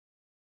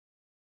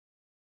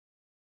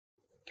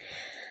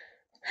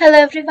Hello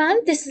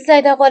everyone, this is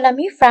Zaida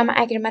Gholami from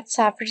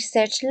AgriMath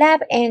Research Lab,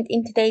 and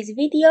in today's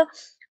video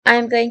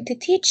I'm going to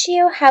teach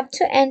you how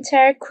to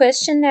enter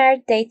questionnaire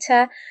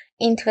data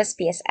into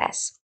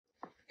SPSS.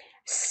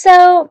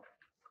 So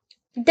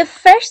the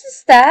first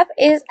step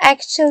is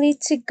actually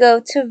to go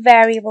to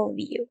variable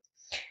view.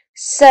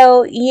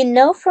 So you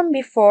know from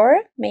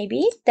before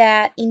maybe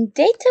that in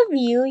data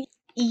view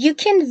you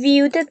can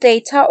view the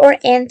data or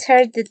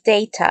enter the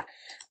data.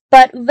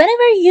 But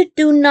whenever you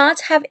do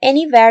not have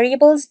any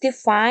variables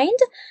defined,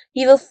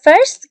 you will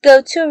first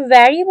go to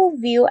variable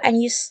view and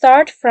you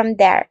start from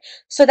there.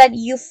 So that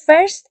you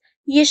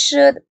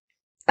should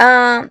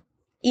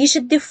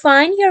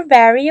define your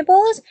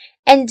variables,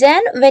 and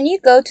then when you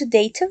go to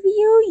data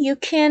view, you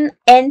can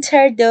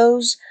enter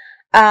those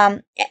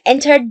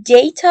enter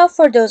data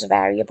for those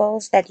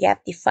variables that you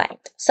have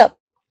defined. So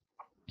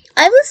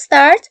I will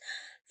start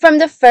from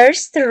the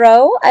first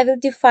row. I will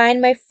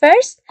define my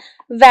first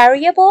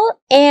variable,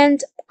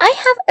 and I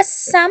have a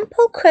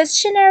sample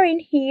questionnaire in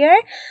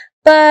here,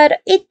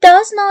 but it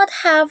does not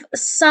have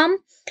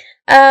some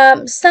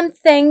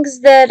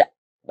things that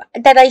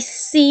I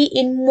see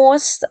in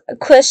most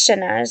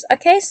questionnaires.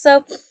 Okay,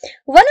 so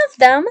one of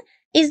them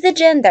is the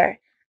gender.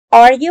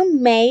 Are you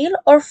male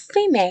or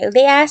female?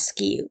 They ask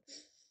you,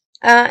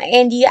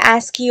 and you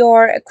ask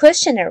your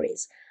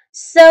questionnaires.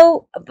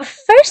 So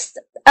first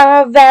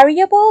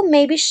variable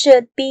maybe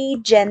should be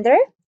gender.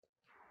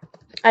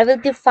 I will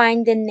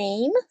define the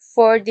name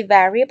for the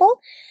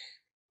variable.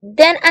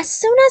 Then as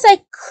soon as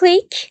I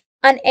click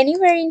on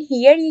anywhere in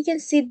here, you can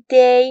see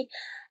the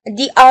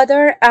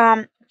other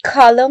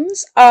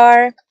columns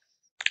are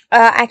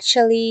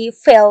actually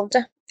filled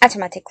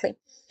automatically.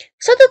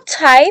 So the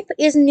type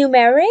is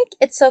numeric.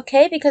 It's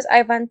okay because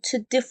I want to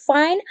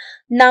define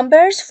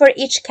numbers for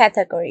each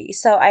category.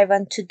 So I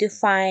want to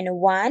define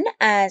 1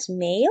 as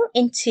male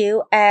and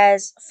 2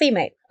 as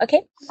female.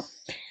 Okay.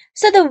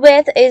 So the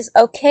width is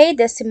okay.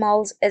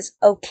 Decimals is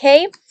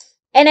okay.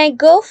 And I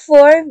go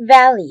for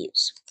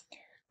values.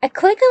 I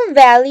click on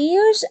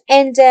values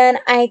and then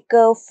I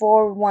go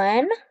for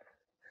 1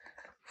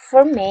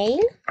 for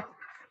male.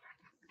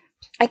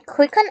 I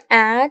click on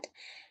add.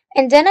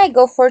 And then I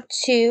go for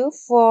 2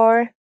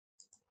 for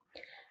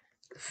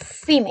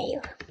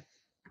female.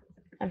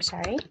 I'm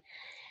sorry.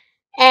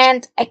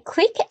 And I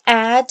click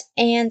add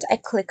and I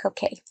click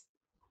OK.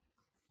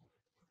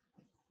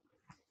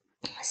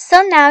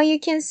 So now you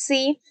can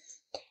see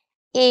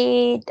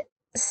it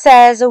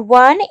says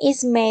 1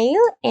 is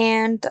male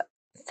and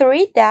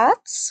 3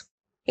 dots.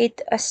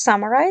 It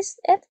summarized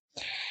it.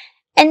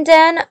 And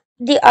then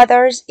the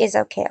others is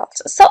okay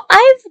also. So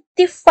I've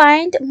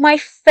defined my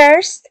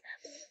first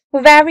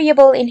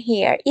variable in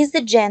here is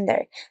the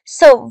gender.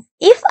 So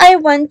if I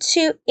want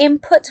to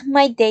input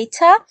my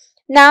data,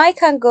 now I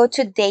can go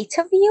to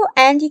data view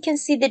and you can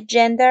see the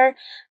gender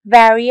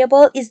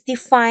variable is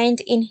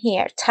defined in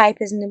here. Type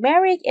is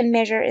numeric and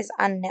measure is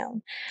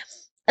unknown.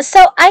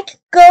 So I can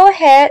go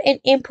ahead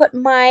and input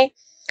my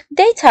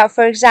data.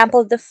 For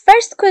example, the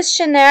first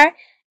questionnaire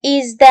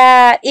is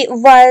that it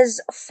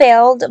was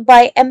filled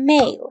by a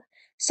male.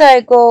 So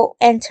I go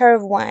enter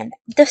 1.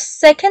 The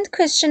second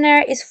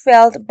questionnaire is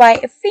filled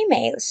by a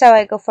female. So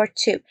I go for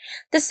 2.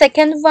 The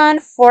second one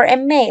for a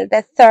male.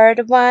 The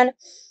third one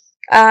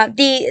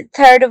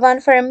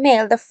for a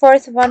male. The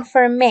fourth one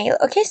for a male.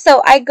 Okay,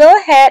 so I go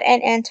ahead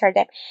and enter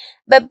them.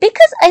 But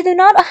because I do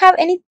not have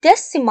any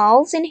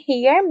decimals in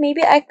here,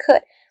 maybe I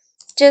could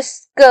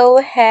just go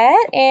ahead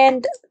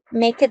and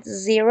make it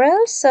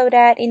 0 so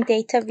that in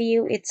data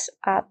view it's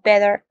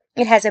better.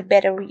 It has a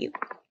better view.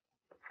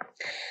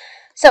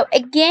 So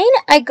again,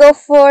 I go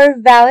for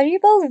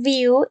variable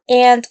view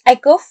and I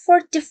go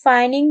for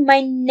defining my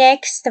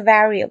next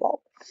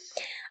variable.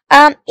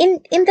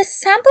 In the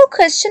sample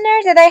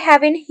questionnaire that I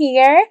have in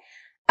here,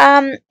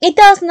 it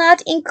does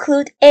not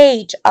include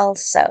age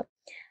also.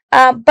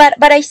 But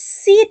I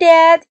see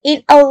that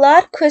in a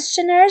lot of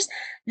questionnaires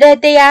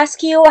that they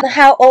ask you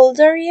how old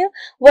are you,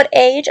 what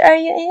age are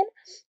you in,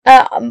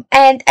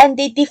 and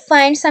they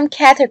define some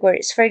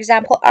categories. For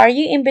example, are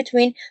you in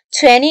between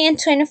 20 and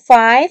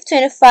 25,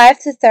 25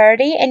 to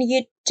 30, and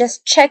you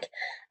just check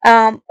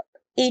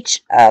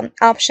each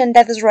option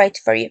that is right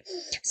for you.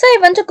 So I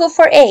want to go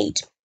for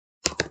age.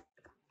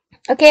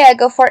 Okay, I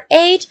go for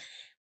age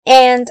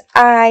and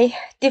I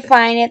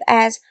define it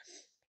as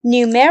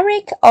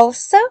numeric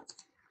also.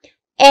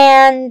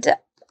 And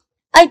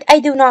I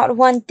do not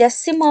want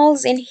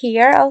decimals in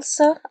here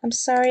also. I'm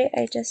sorry,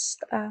 I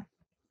just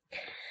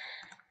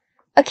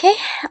okay,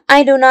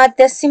 I do not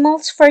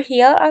decimals for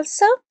here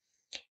also.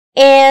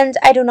 And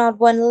I do not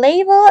want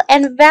label,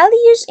 and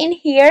values in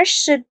here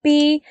should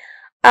be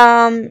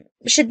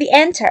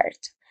entered.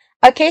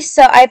 Okay,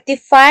 so I've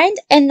defined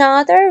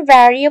another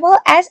variable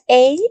as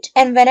age,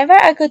 and whenever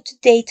I go to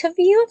data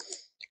view,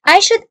 I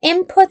should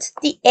input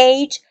the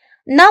age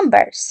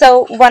number.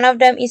 So one of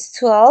them is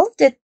 12,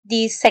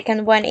 the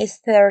second one is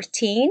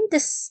 13,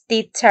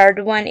 the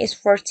third one is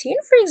 14,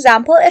 for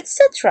example,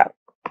 etc.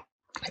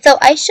 So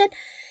I should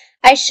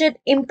I should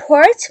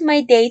import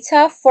my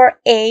data for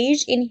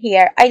age in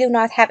here. I do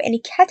not have any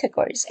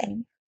categories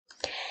anymore.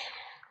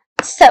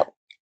 So,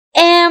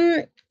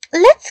 um,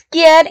 let's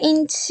get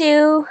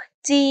into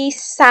the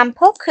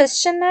sample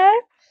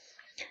questionnaire.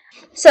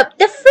 So,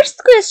 the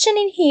first question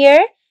in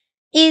here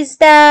is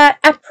that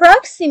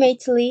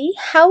approximately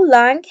how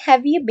long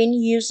have you been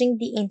using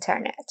the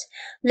internet?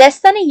 Less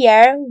than a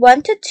year,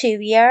 1 to 2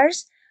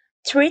 years,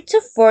 3 to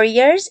 4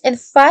 years, and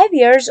 5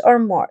 years or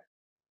more.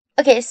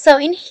 Okay, so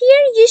in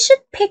here you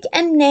should pick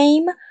a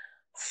name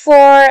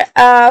for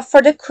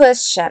the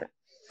question.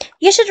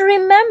 You should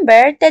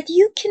remember that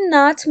you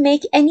cannot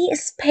make any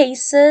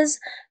spaces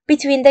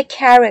between the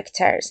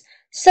characters.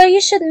 So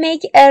you should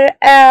make a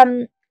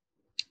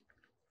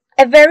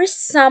very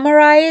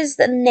summarized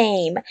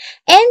name,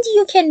 and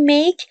you can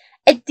make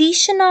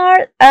additional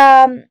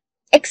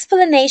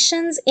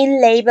explanations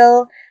in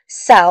label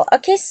cell.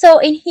 Okay, so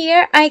in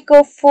here I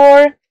go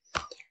for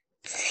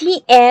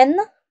TN,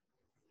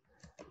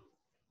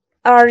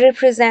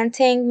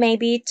 representing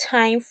maybe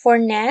time for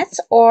net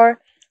or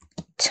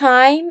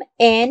time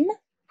in,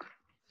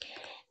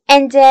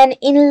 and then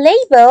in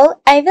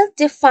label I will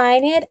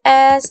define it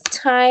as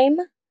time,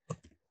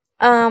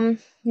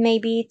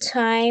 maybe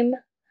time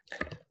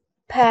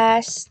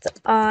passed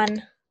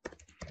on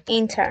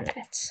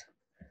internet.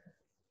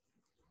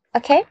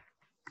 Okay,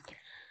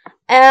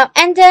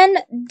 and then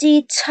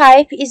the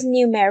type is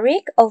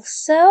numeric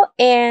also,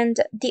 and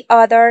the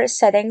other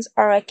settings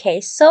are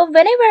okay. So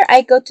whenever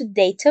I go to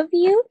data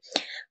view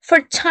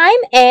for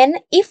time in,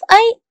 if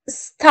I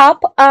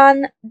stop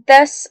on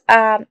this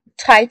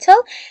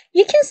title,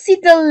 you can see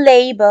the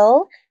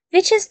label,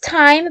 which is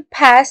time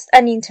passed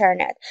on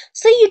internet.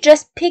 So you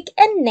just pick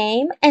a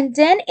name, and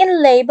then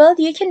in label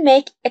you can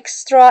make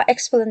extra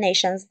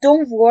explanations.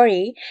 Don't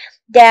worry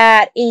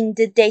that in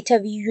the data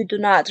view you do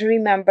not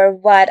remember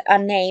what a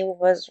name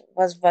was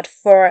what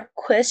for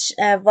question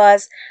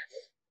was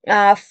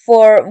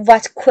for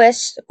what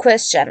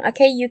question.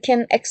 Okay, you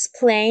can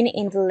explain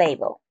in the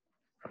label.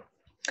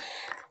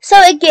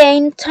 So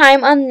again,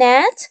 time on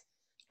net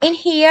in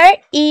here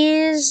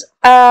is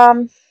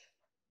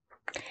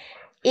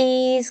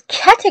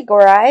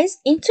categorized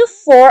into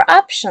 4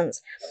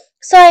 options.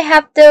 So I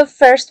have the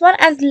first one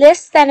as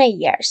less than a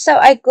year. So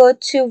I go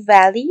to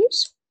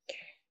values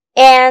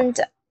and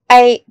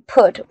I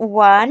put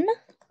 1.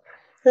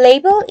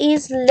 Label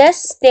is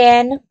less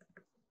than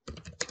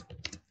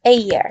a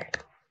year.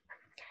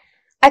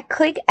 I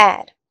click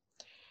add.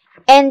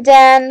 And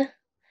then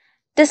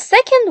the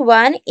second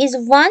one is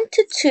 1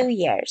 to 2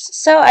 years.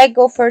 So I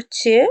go for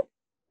 2.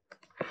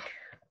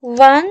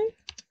 1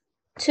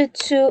 to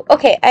 2.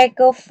 Okay, I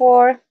go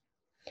for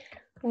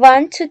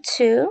 1 to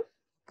 2.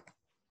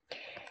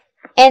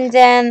 And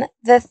then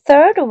the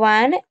third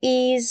one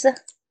is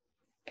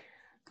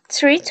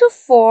 3 to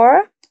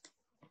 4.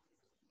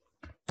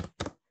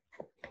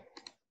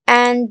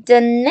 And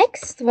the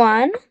next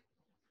one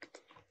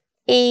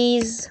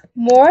is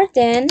more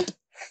than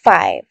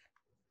 5.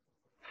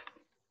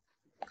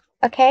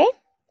 Okay?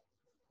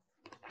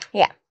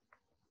 Yeah.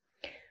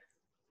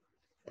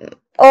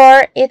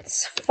 Or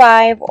it's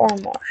 5 or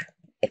more.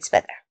 It's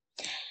better.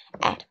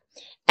 Add.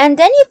 And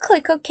then you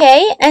click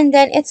OK, and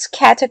then it's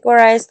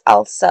categorized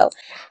also.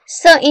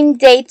 So in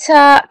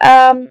data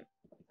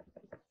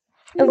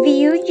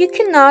view, you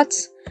cannot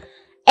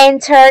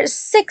enter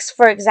 6,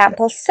 for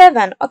example,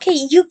 7. Okay,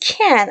 you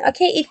can.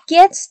 Okay, it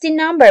gets the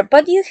number,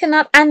 but you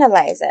cannot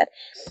analyze it.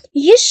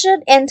 You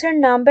should enter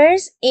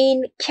numbers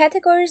in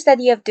categories that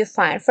you have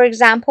defined. For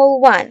example,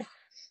 1,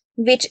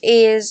 which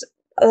is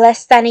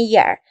less than a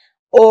year,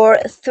 or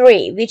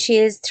 3, which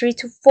is 3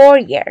 to 4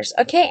 years.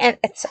 Okay, and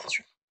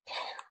etc.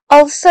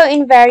 Also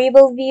in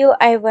variable view,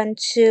 I want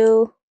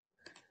to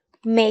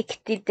make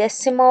the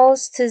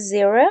decimals to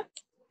 0.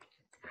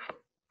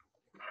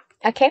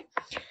 Okay,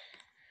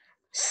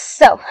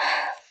 so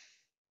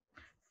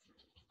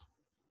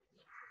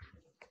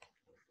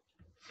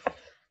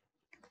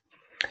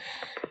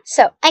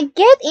I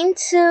get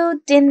into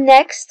the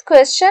next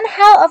question.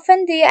 How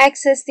often do you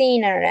access the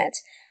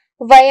internet?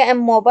 Via a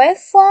mobile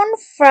phone,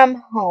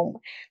 from home.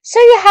 So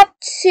you have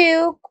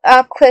 2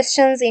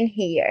 questions in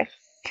here.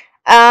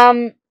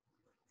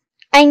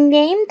 I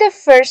named the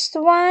first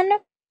one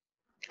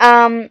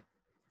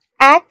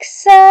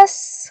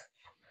access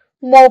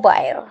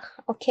mobile.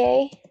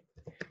 Okay,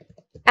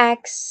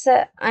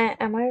 access.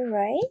 Am I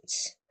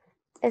right?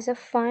 Is it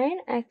fine?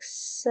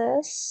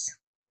 Access.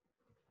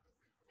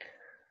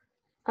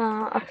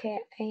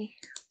 Okay.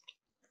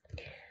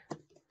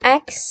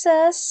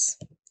 Access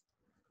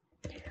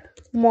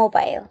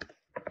mobile.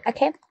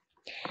 Okay.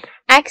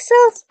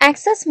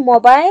 Access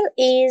mobile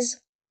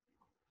is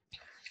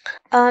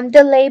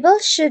the label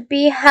should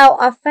be how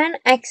often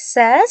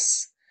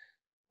access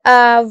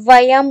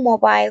via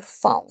mobile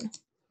phone.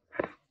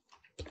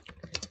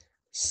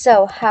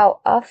 So how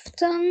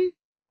often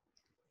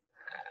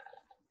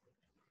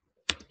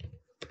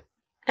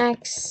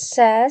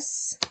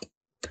access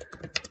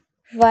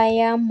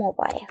via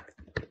mobile.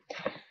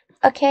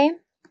 Okay.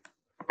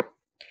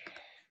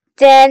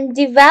 Then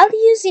the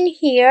values in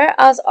here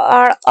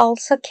are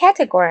also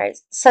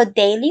categorized. So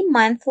daily,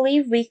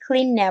 monthly,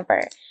 weekly,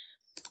 never.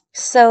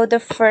 So the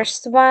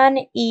first one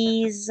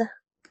is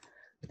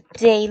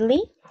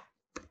daily.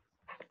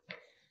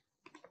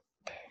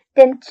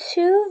 Then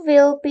 2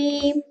 will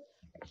be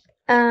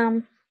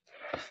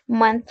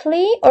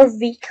monthly or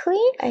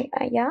weekly.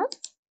 Yeah,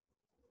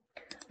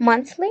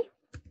 monthly.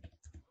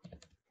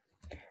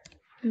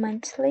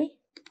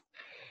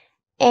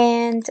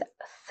 And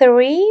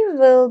 3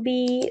 will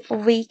be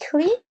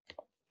weekly.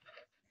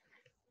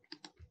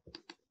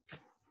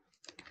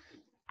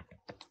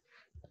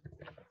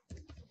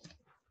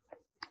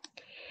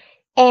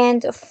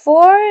 And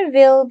 4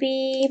 will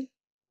be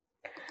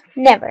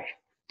never.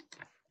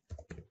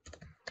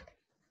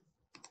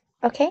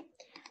 Okay,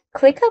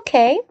 click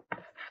OK.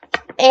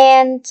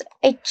 And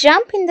I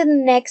jump into the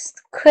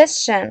next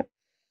question.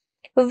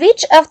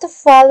 Which of the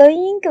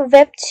following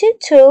Web2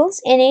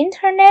 tools and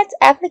internet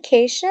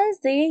applications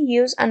do you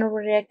use on a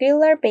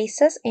regular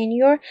basis in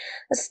your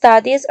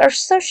studies or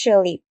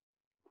socially?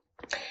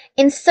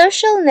 In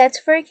social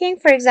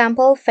networking, for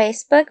example,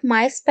 Facebook,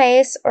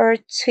 MySpace, or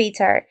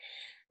Twitter.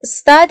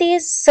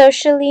 Studies,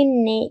 socially,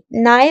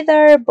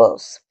 neither,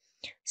 both.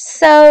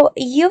 So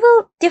you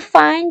will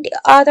define the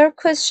other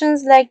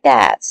questions like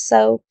that.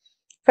 So,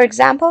 for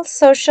example,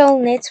 social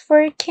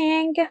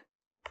networking,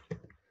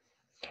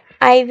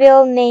 I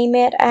will name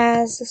it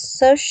as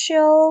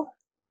social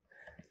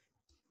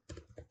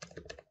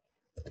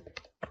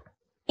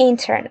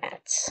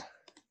internet.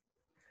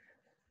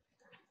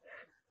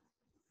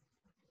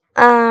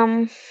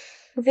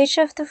 Which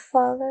of the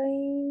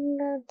following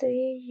do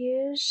you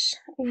use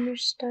in your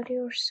study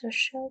or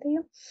socially?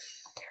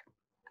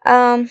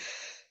 And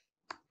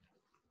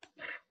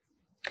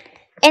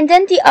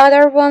then the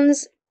other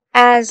ones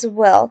as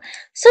well.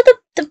 So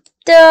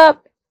the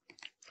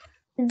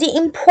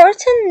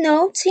important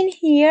notes in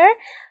here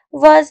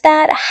was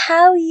that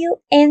how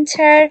you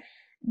enter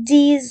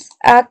these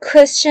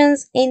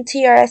questions into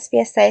your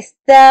SPSS.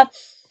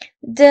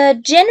 The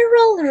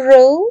general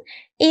rule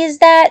is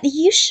that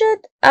you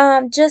should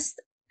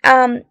just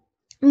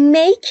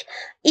make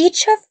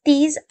each of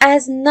these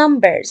as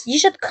numbers. You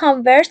should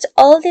convert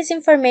all these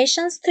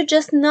informations to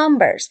just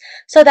numbers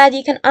so that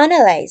you can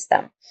analyze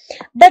them.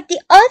 But the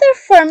other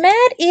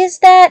format is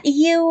that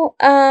you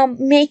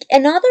make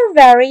another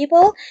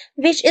variable,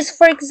 which is,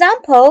 for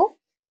example,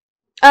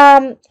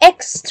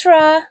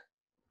 extra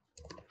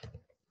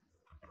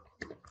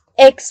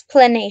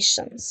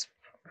explanations.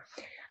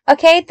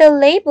 Okay, the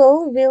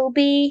label will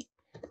be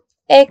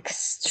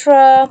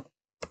extra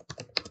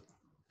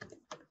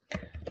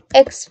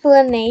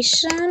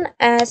explanation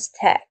as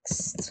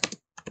text.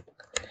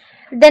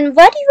 Then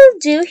what you will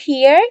do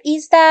here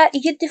is that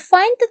you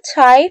define the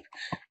type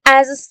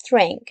as a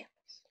string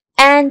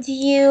and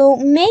you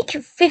make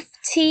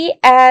 50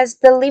 as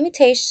the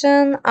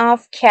limitation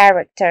of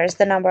characters,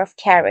 the number of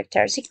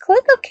characters. You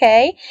click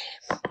OK,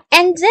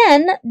 and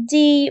then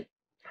the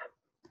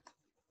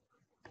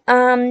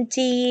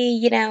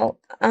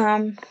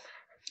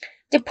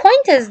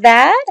point is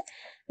that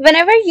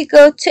whenever you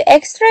go to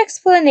extra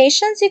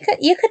explanations,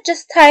 you could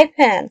just type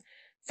in,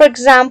 for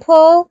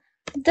example,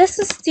 this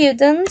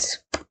student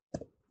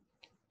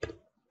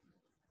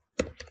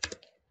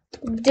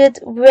did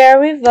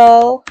very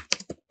well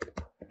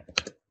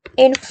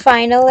in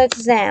final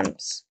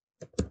exams.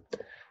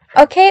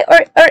 Okay,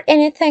 or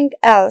anything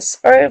else.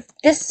 Or if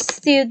this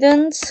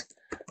student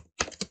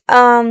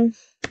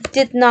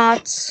did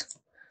not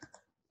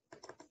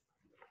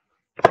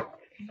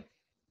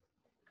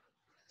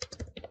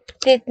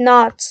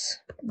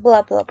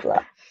blah blah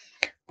blah.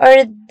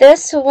 Or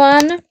this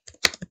one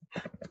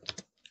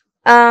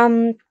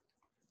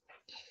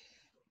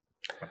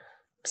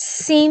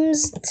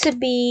seems to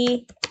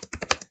be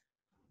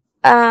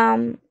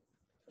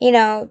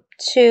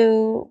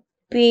to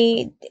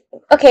be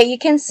okay. You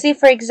can see,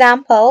 for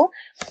example,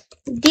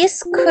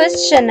 this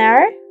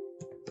questionnaire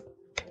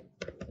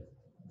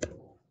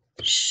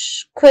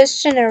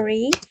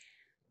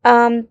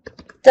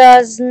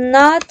does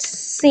not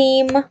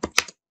seem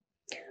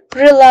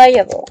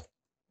reliable.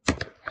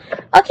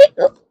 Okay,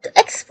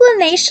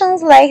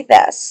 explanations like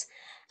this.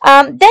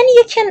 Then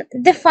you can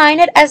define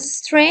it as a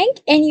string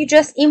and you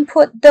just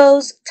input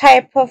those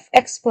type of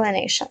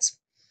explanations.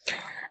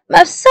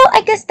 So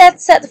I guess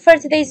that's it for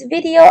today's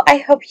video. I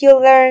hope you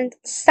learned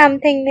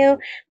something new.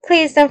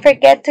 Please don't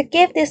forget to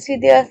give this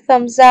video a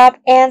thumbs up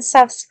and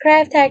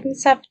subscribe to our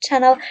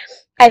channel.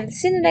 I will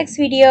see you in the next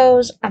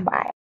videos, and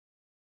bye.